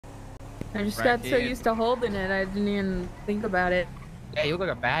I just got so used to holding it, I didn't even think about it. Yeah, you look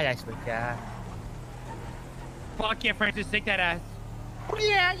like a badass with that. Fuck yeah, Francis, take that ass. Oh,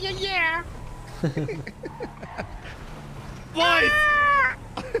 yeah, yeah, yeah. Boys!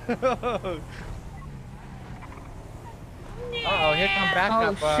 Uh-oh, here come back Oh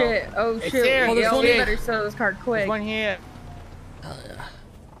up, bro. shit, oh It's shit. here. We Oh, there's better sell this car quick. There's one here. Hell yeah.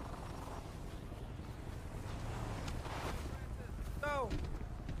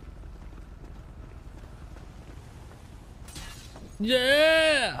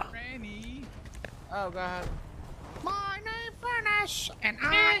 Yeah! Granny. Oh, God. My name Furnace, and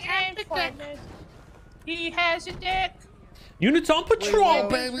I am the dick. He has a dick. Units on patrol,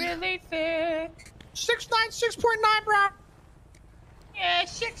 It's baby! really thick. 696.9, bro. Yeah,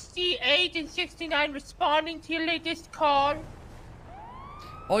 68 and 69 responding to your latest call.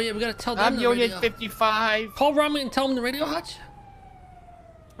 Oh yeah, we gotta tell them I'm the Unit radio. 55. Call Rami and tell them the radio, Hutch.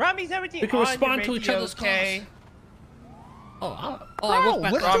 Rami's everything We can on respond your to each radio, other's okay? calls. I Bro, woke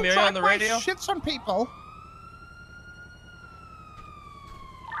back let's up. don't you're try on the to play radio? shits on people.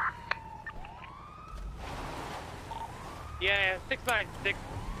 Yeah, 696,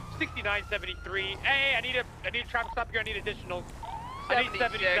 6973. Hey, I need a traffic stop here. I need additional. I need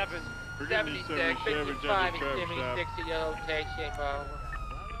 77. 76, 55, and 76 at your location, bro.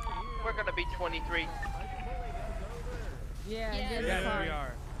 We're gonna be 23. Yeah, Yes, get we it far.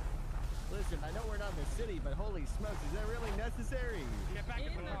 are. Listen, I know we're not in the city, but holy smokes, is that really necessary? Get back in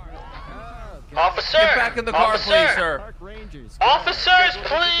the car. Oh, God. Officer! Get back in the car, please, sir. Park Rangers. Officers,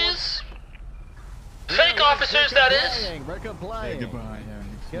 please! Fake officers, that is! We're complying.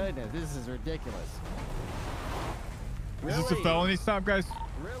 Goodness, this is ridiculous. Is this a felony stop, guys?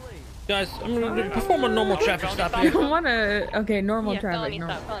 Really? Guys, I'm gonna perform a normal traffic stop You here. don't wanna, okay, normal traffic.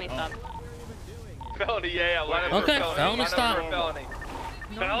 Normal. Felony, yeah. Line up for Okay, felony. felony Line up stop. for felony.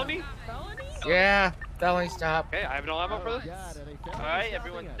 Felony? Yeah, felony stop. Okay, I have no ammo for this. God, are they filming Alright,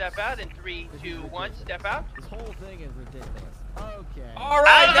 everyone something? step out in 3, 2, 1, step out. This whole thing is ridiculous. Okay. All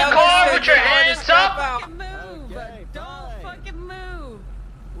right, Out of the now car listen, with your you're going to hands step up. out. Move, Okay, don't fine. fucking move.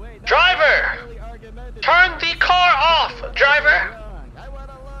 Wait, no, Driver! that's really argumentative. Turn the car off, driver! Wrong. I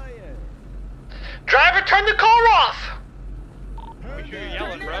want a lawyer. Driver, turn the car off! Make sure you're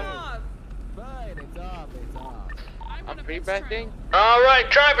yelling, bro. Fine, it's off, it's off. I'm pre-besting. Alright,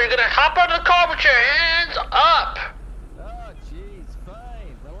 driver, you're gonna hop out of the car with your hands up! Oh, jeez,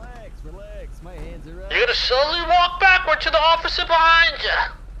 fine. Relax, relax. My hands are up. You're gonna slowly walk backward to the officer behind you.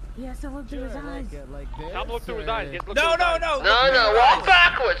 He has to look through his Sure, eyes. like this. Tom, look through his or- eyes. He has to look No, through his no, eyes. no. No, no, walk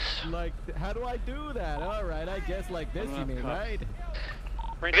backwards. Like, how do I do that? All right, I guess like this, you mean, right?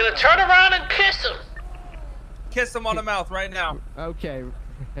 You're gonna turn around and kiss him. Kiss him on the mouth right now. Okay,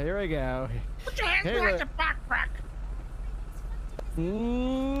 here we go. Put your hands Hey, behind look. your backpack.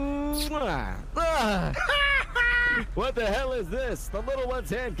 Mwah. Ah. What the hell is this? The little one's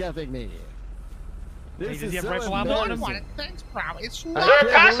handcuffing me. This does he is have so rifle ammo on him? embarrassing. Thanks, bro. It's I Is not. there a can't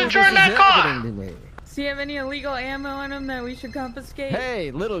believe passenger this in that is car? happening to me. Do you have any illegal ammo on him that we should confiscate?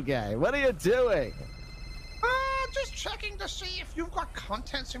 Hey, little guy, what are you doing? Just checking to see if you've got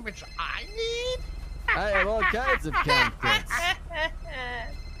contents in which I need. I have all kinds of contents.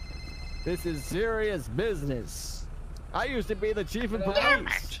 This is serious business. I used to be the chief of Damn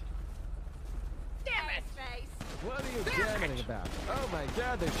police. it! What are you jamming about? Oh my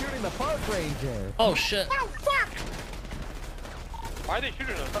god, they're shooting the park ranger. Oh shit. Oh fuck! Why are they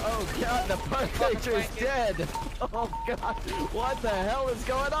shooting us? Oh god, the park ranger is dead. Oh god, what the hell is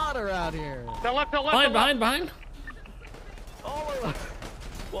going on around here? To left, to left, Behind, to left. behind, behind. All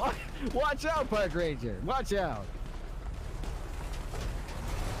of Watch out, park ranger. Watch out.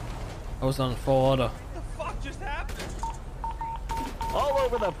 I was on full auto. What the fuck just happened? All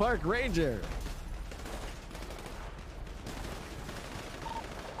over the park ranger.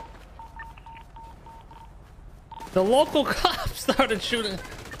 The local cops started shooting.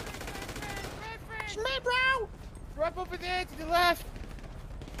 It's me, bro. Right over there to the left.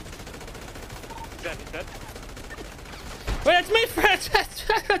 Dead, dead. Wait, it's me, Fred.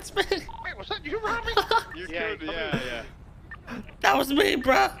 That's me. Wait, was that you, Robbie? You Yeah, could, yeah. That was me,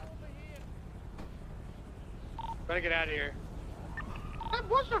 bruh. Better get out of here. That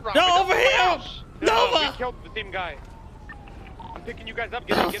wasn't Robbie. No, that over was here. else. We Nova. killed the same guy. I'm picking you guys up.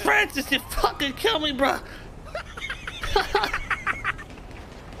 Get Oh, in, get in. Francis, you fucking kill me, bruh.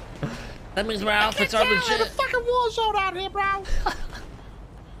 That means my outfits are It's a legit. fucking war zone out here, bro.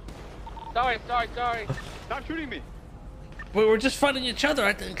 Sorry. Stop shooting me. We were just fighting each other,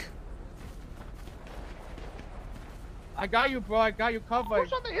 I think. I got you, bro. I got you covered.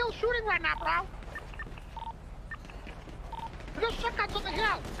 Who's on the hill shooting right now, bro? There's shotguns on the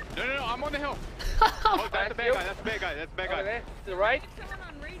hill. No, I'm on the hill. Oh, that's the bad you? guy. That's the bad guy. That's the bad Over guy. there. To the right? Someone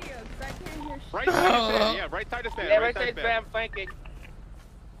on radio, because I can't hear shit. Right side of Sam. Yeah, right side of Sam. Yeah, right side spam flanking.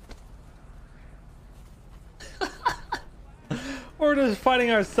 We're just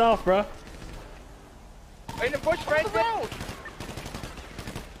fighting ourselves, bro. Right in the bush, right there. Is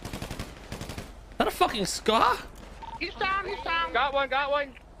that a fucking scar? He's down, he's down. Got one, got one.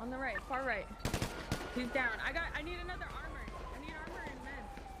 On the right, far right. He's down. I need another armor. I need armor and meds.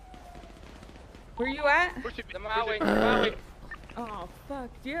 Where you at? Push it. The Maui, the Maui. Oh fuck.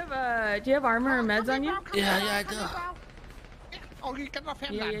 Do you have armor and meds on you? Yeah, I do. Oh, you get off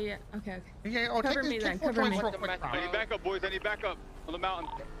him Yeah, then. yeah, yeah. Okay, okay. Yeah, oh, Cover take me this, then, take 4 cover me. points real quick, bro. I need backup, boys. I need backup on the mountain.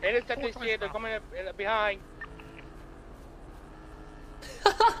 Intercept this shit. They're coming up behind.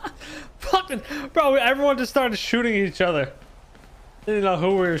 Fucking, bro, everyone just started shooting each other. They didn't know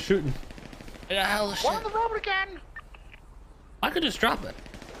who we were shooting. Yeah, hell of One on shit. the road again. I could just drop it.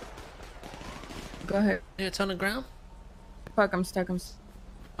 Go ahead. Yeah, it's on the ground. Fuck, I'm stuck. On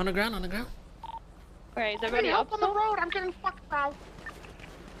the ground. On the ground. Alright, is Any everybody help up on the still? road? I'm getting fucked, bro.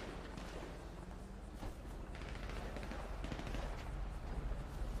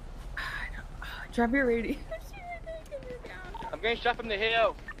 Drop your radio. I'm getting shot from the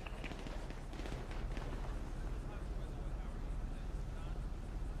hill.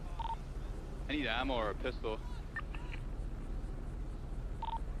 I need ammo or a pistol.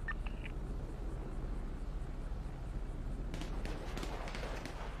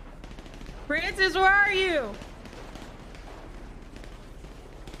 Francis, where are you?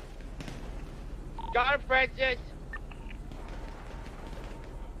 Got him, Francis.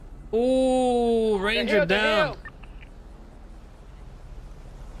 Ooh, Ranger The down. hill.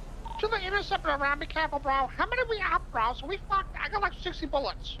 To the interceptor around, be careful, bro. How many we out, bro? So we fucked. I got like 60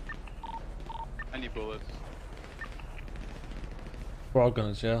 bullets. I need bullets. We're all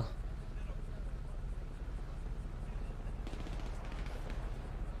going to jail.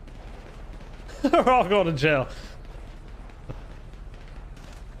 We're all going to jail.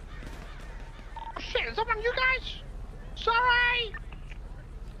 Oh, shit, is that one of you guys? Sorry.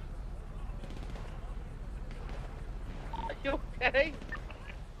 Are you okay?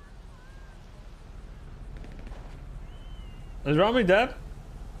 Is Rami dead?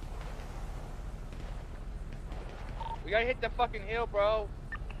 We gotta hit the fucking hill, bro.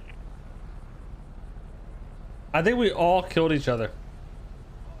 I think we all killed each other.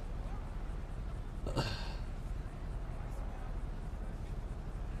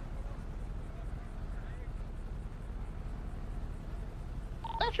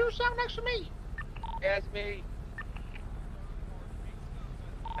 That you sound next to me. Yeah, it's me.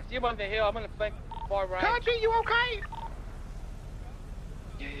 I see him on the hill. I'm gonna flank far right. Kaji, you okay?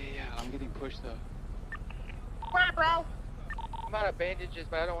 Yeah. I'm getting pushed though. Where, bro? I'm out of bandages,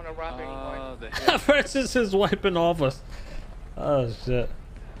 but I don't want to rob anyone. The hill. Francis is wiping off us. Oh shit.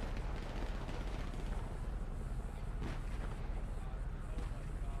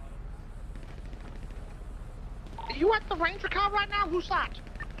 Are you at the ranger car right now? Who's that?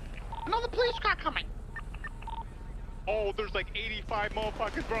 Another police car coming. Oh, there's like 85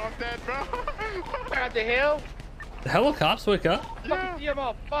 motherfuckers, bro. I'm dead, bro. We're at the hill. The helicopters wake up. Fucking see him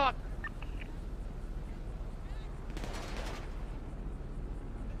all. Fuck.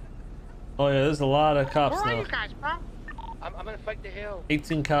 Oh yeah, there's a lot of cops Where are now. you guys, bro? I'm gonna fight the hill.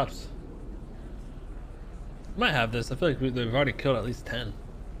 18 cops. Might have this. I feel like they've already killed at least 10.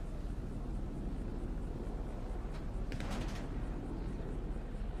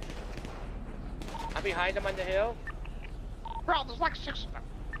 I'm behind him on the hill. Bro, there's like 6 of them.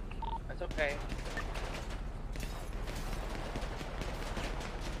 That's okay.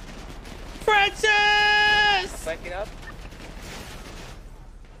 Francis! Flanking up.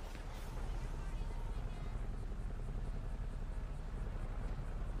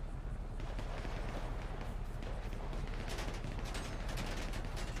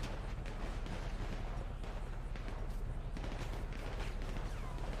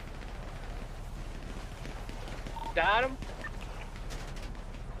 Got him.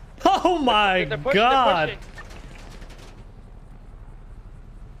 Oh my They're pushing, god! They're pushing.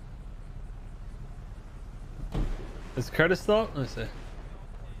 Is Curtis still up? Let me see.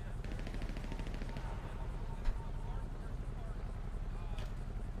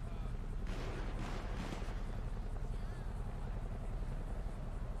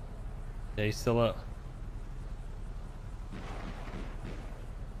 Yeah, he's still up.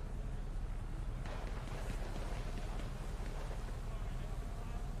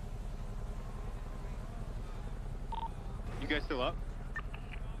 You guys still up?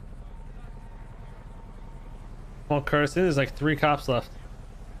 Come on, Curtis. There's like 3 cops left.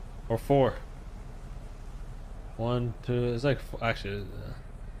 Or 4. 1, 2. It's like actually.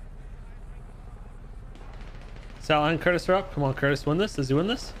 Sal and Curtis are up. Come on, Curtis, win this. Does he win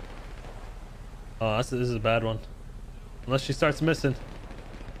this? Oh, this is a bad one. Unless she starts missing.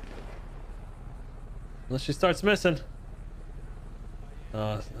 Unless she starts missing.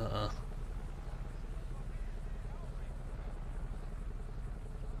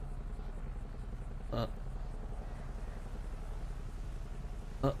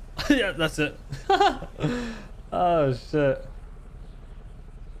 Yeah, that's it. Oh shit.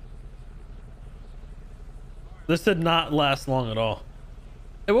 This did not last long at all.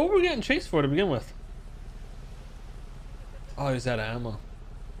 Hey, what were we getting chased for to begin with? Oh, he's out of ammo.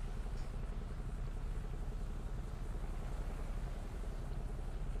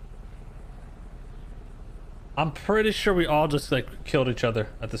 I'm pretty sure we all just like killed each other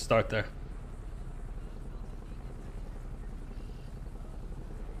at the start there.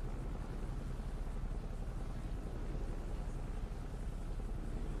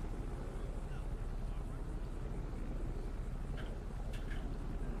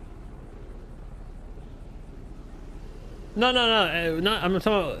 No, I'm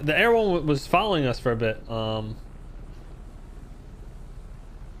talking about the air one was following us for a bit.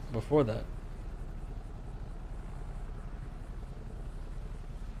 Before that.